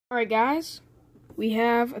Alright guys, we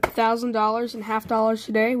have $1,000 and half dollars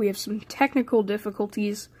today. We have some technical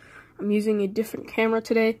difficulties. I'm using a different camera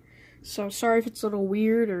today, so sorry if it's a little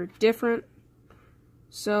weird or different.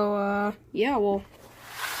 So yeah, we'll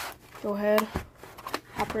go ahead,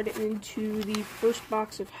 hop right into the first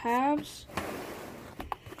box of halves.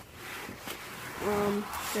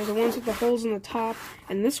 They're the ones with the holes in the top,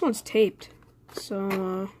 and this one's taped.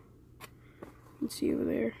 So let's see over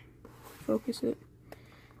there. Focus it.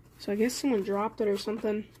 So I guess someone dropped it or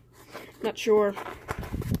something. Not sure. So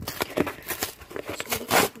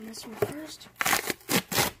we'll open this one first.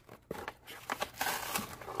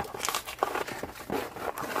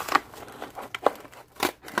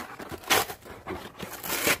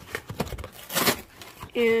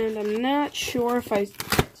 And I'm not sure if I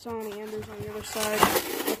saw any enders on the other side.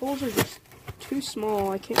 The holes are just too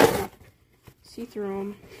small. I can't really see through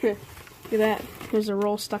them. Look at that. There's a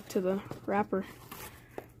roll stuck to the wrapper.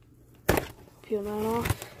 Peel that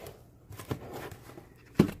off.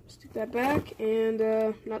 Stick that back,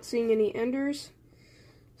 and not seeing any enders.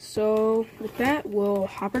 So with that, we'll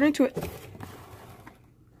hop right into it.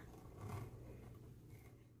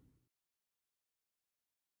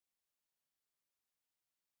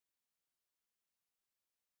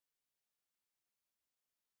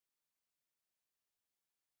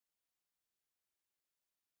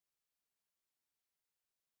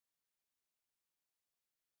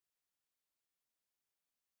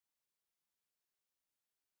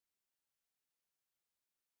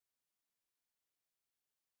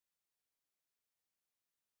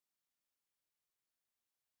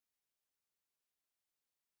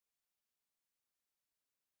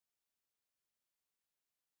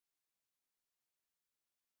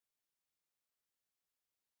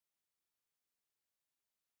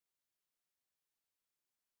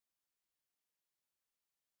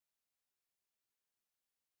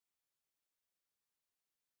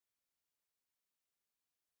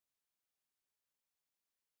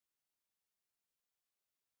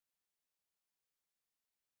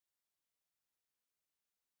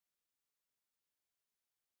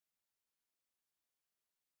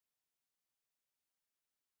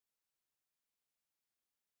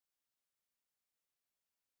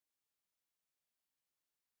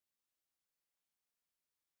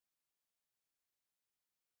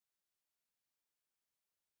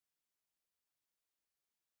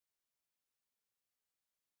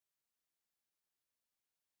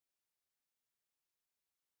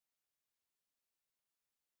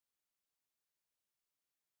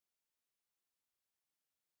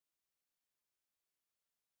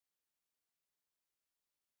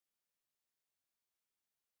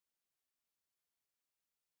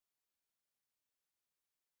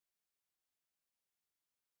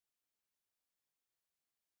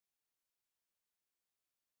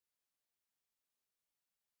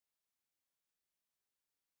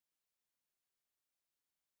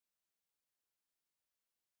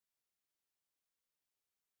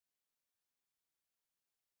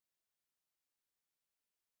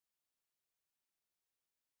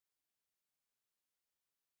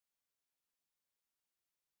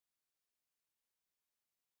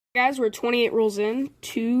 Guys, we're 28 rolls in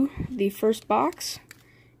to the first box.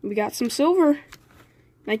 We got some silver.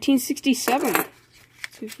 1967. Let's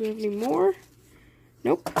see if we have any more.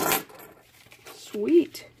 Nope.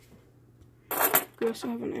 Sweet. We also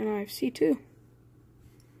have an NIFC too.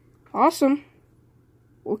 Awesome.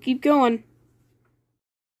 We'll keep going.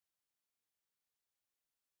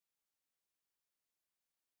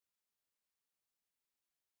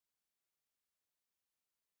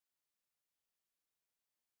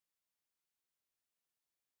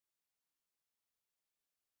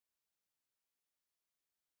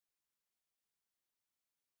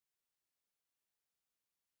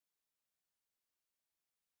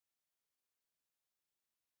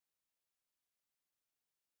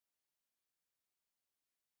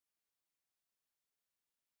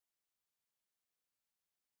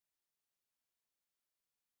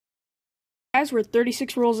 Guys, we're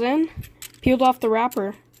 36 rolls in. Peeled off the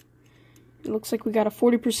wrapper. It looks like we got a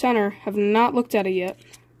 40%er. Have not looked at it yet.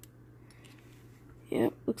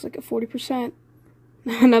 Yep, looks like a 40%.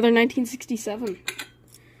 Another 1967.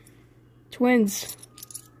 Twins.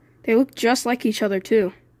 They look just like each other,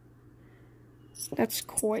 too. That's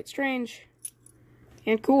quite strange.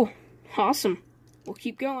 And cool. Awesome. We'll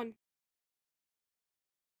keep going.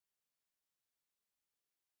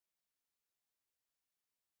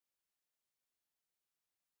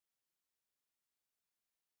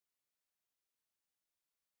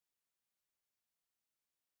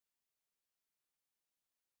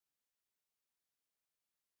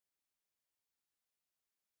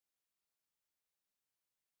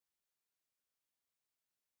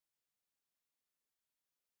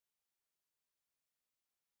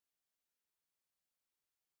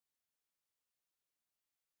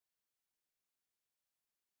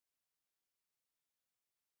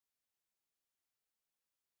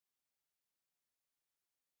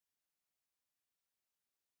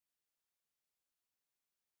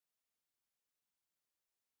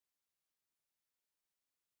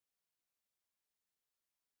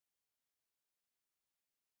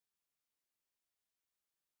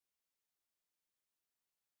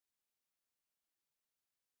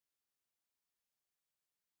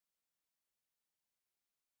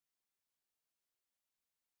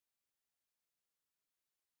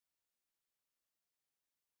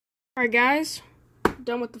 Alright guys,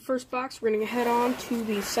 done with the first box. We're going to head on to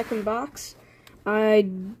the second box. I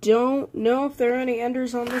don't know if there are any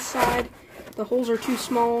enders on this side. The holes are too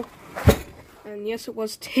small. And yes, it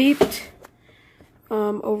was taped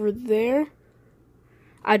over there.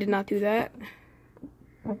 I did not do that.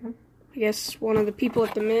 I guess one of the people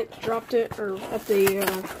at the Mint dropped it, or at the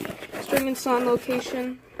Sᴏᴄɪᴘᴛ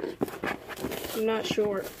location. I'm not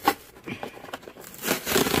sure.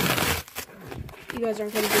 You guys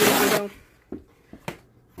aren't going to do it, though.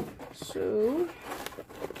 So,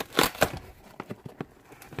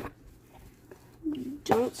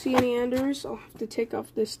 don't see any enders. I'll have to take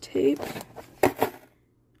off this tape.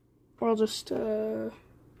 Or I'll just take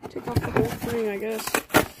off the whole thing, I guess.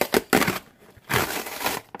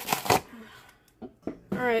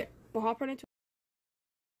 Alright, we'll hop right into it.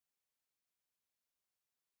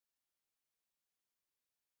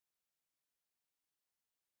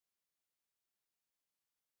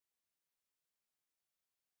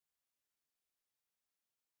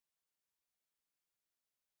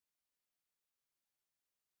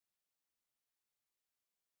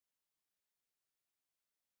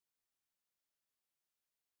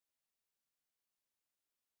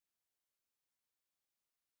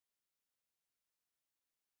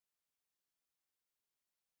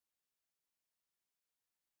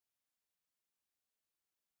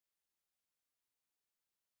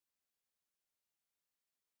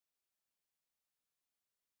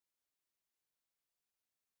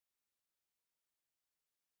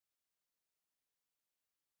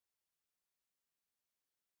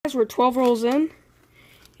 Guys, we're 12 rolls in,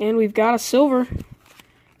 and we've got a silver.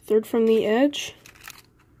 Third from the edge.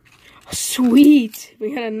 Sweet! We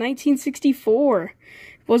got a 1964.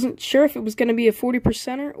 Wasn't sure if it was going to be a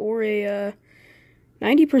 40%er or a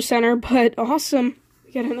 90%er, but awesome.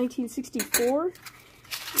 We got a 1964.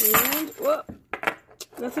 And, whoa,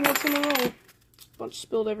 nothing else in the roll. Bunch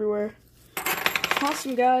spilled everywhere.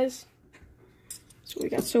 Awesome, guys. That's what we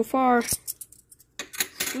got so far.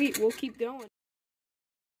 Sweet, we'll keep going.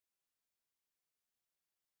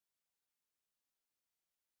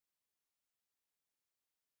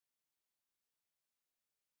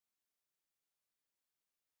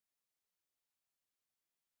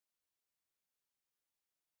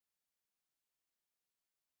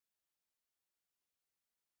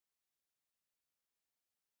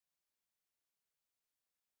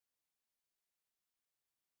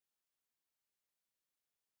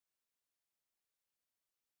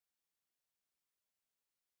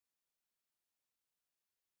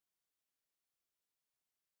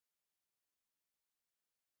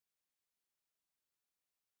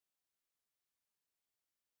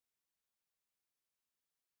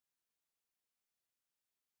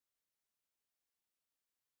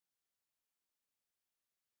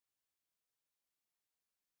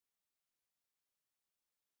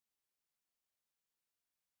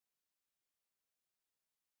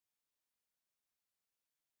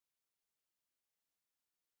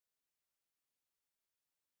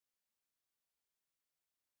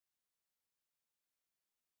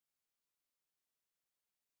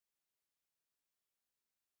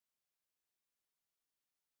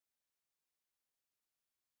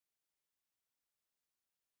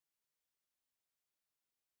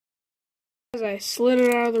 I slid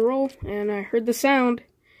it out of the roll, and I heard the sound.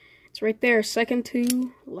 It's right there, second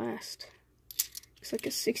to last. Looks like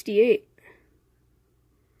a 68.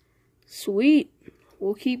 Sweet.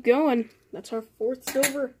 We'll keep going. That's our fourth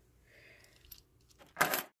silver.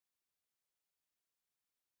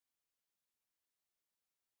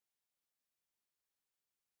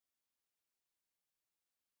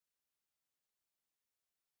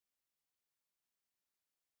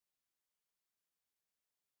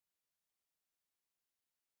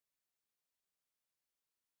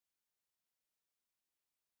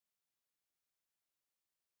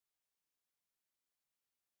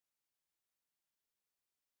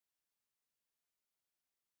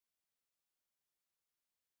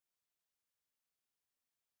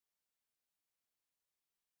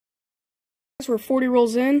 We're 40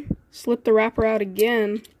 rolls in. Slip the wrapper out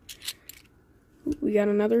again. We got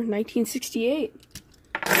another 1968.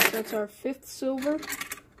 That's our fifth silver.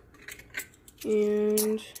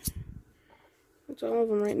 And that's all of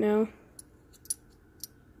them right now.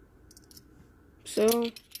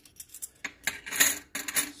 So,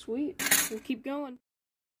 sweet. We'll keep going.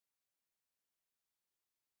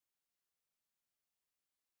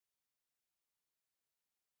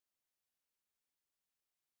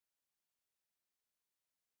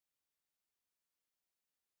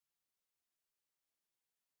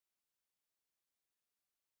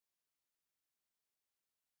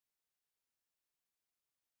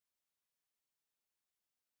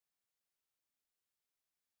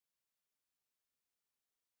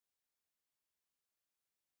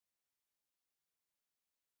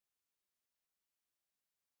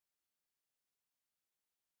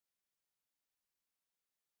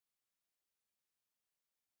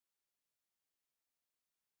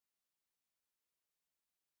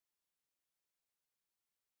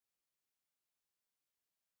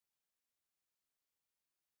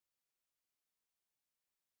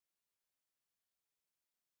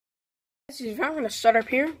 I'm going to start up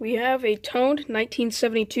here. We have a toned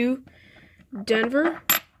 1972 Denver.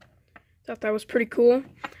 Thought that was pretty cool.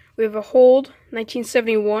 We have a hold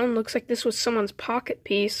 1971. Looks like this was someone's pocket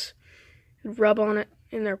piece. Rub on it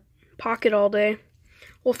in their pocket all day.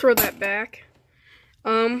 We'll throw that back.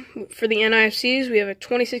 For the NIFCs, we have a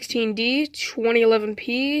 2016D,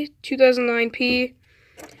 2011P, 2009P,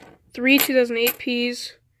 3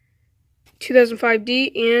 2008Ps,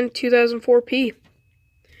 2005D, and 2004P.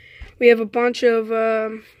 We have a bunch of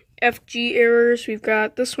FG errors. We've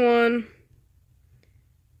got this one.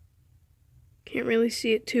 Can't really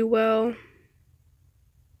see it too well.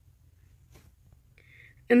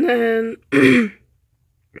 And then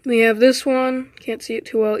we have this one. Can't see it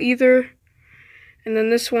too well either. And then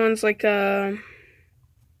this one's like a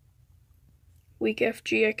weak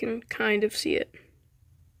FG. I can kind of see it.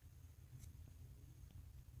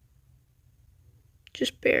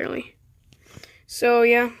 Just barely. So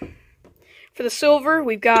yeah. For the silver,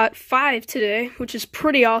 we've got 5 today, which is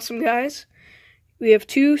pretty awesome, guys. We have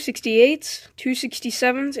 2 68s, 2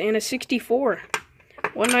 67s, and a 64.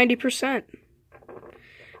 190%.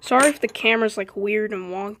 Sorry if the camera's like weird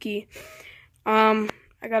and wonky.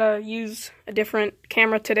 I gotta use a different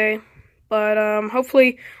camera today, but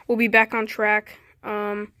hopefully we'll be back on track.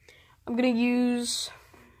 I'm gonna use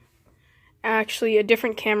actually a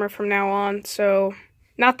different camera from now on, so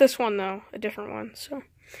not this one though, a different one. So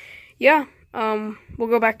yeah, we'll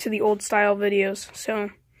go back to the old style videos. So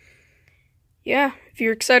yeah, if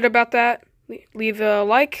you're excited about that, leave a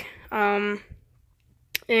like. And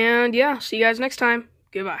yeah, see you guys next time.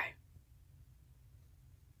 Goodbye.